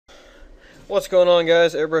What's going on,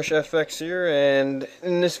 guys? Airbrush FX here, and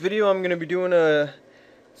in this video I'm going to be doing a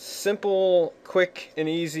simple, quick, and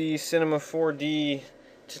easy Cinema 4D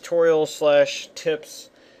tutorial slash tips.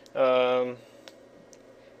 It's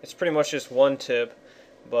pretty much just one tip,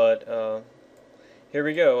 but here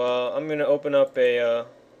we go. I'm going to open up a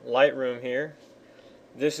Lightroom here.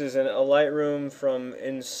 This is a Lightroom from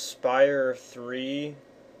Inspire 3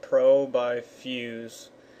 Pro by Fuse,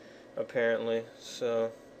 apparently.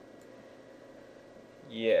 So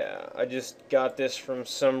yeah, I just got this from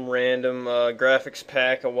some random graphics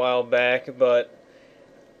pack a while back, but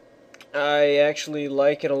I actually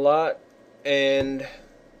like it a lot, and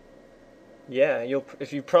yeah,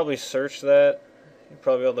 if you probably search that, you'll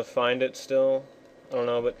probably be able to find it still. I don't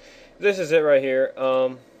know, but this is it right here.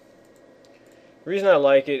 The reason I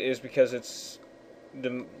like it is because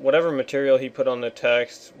whatever material he put on the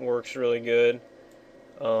text works really good.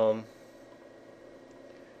 But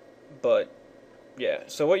yeah,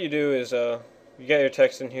 so what you do is you got your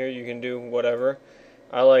text in here, you can do whatever.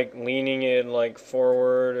 I like leaning it like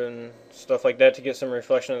forward and stuff like that to get some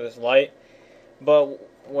reflection of this light. But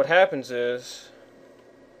what happens is,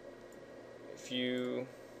 if you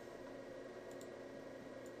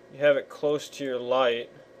have it close to your light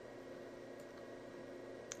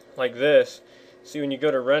like this, see, when you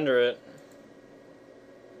go to render it,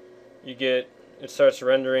 it starts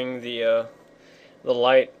rendering the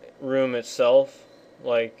light room itself,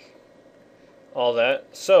 like all that.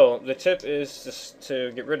 So the tip is just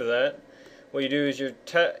to get rid of that. What you do is your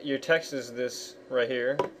text is this right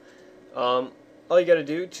here. All you got to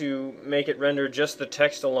do to make it render just the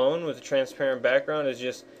text alone with a transparent background is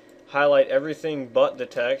just highlight everything but the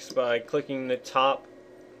text by clicking the top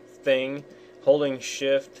thing, holding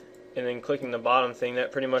shift, and then clicking the bottom thing.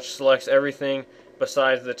 That pretty much selects everything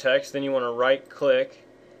besides the text. Then you want to right click,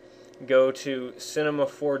 go to Cinema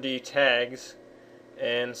 4D tags,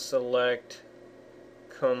 and select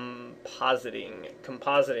compositing,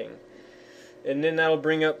 and then that'll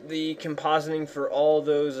bring up the compositing for all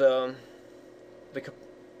those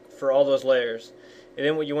layers. And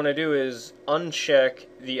then what you want to do is uncheck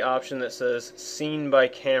the option that says seen by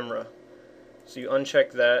camera. So you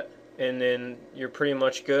uncheck that, and then you're pretty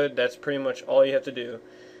much good. That's pretty much all you have to do.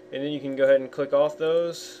 And then you can go ahead and click off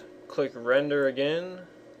those, click render again,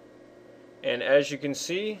 and as you can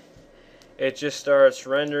see, it just starts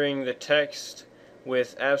rendering the text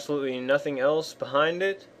with absolutely nothing else behind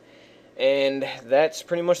it. And that's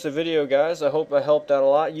pretty much the video, guys. I hope I helped out a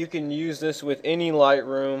lot. You can use this with any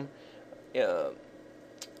Lightroom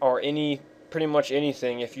or pretty much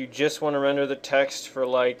anything. If you just want to render the text for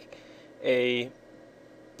like like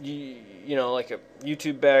a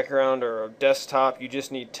YouTube background or a desktop, you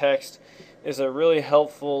just need text, is a really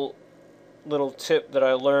helpful little tip that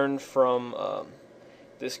I learned from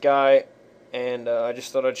this guy, and I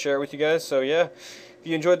just thought I'd share it with you guys. So yeah, if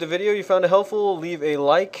you enjoyed the video, you found it helpful, leave a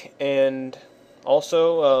like, and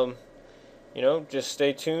also just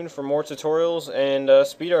stay tuned for more tutorials and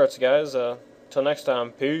speed arts, guys. Till next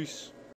time, peace.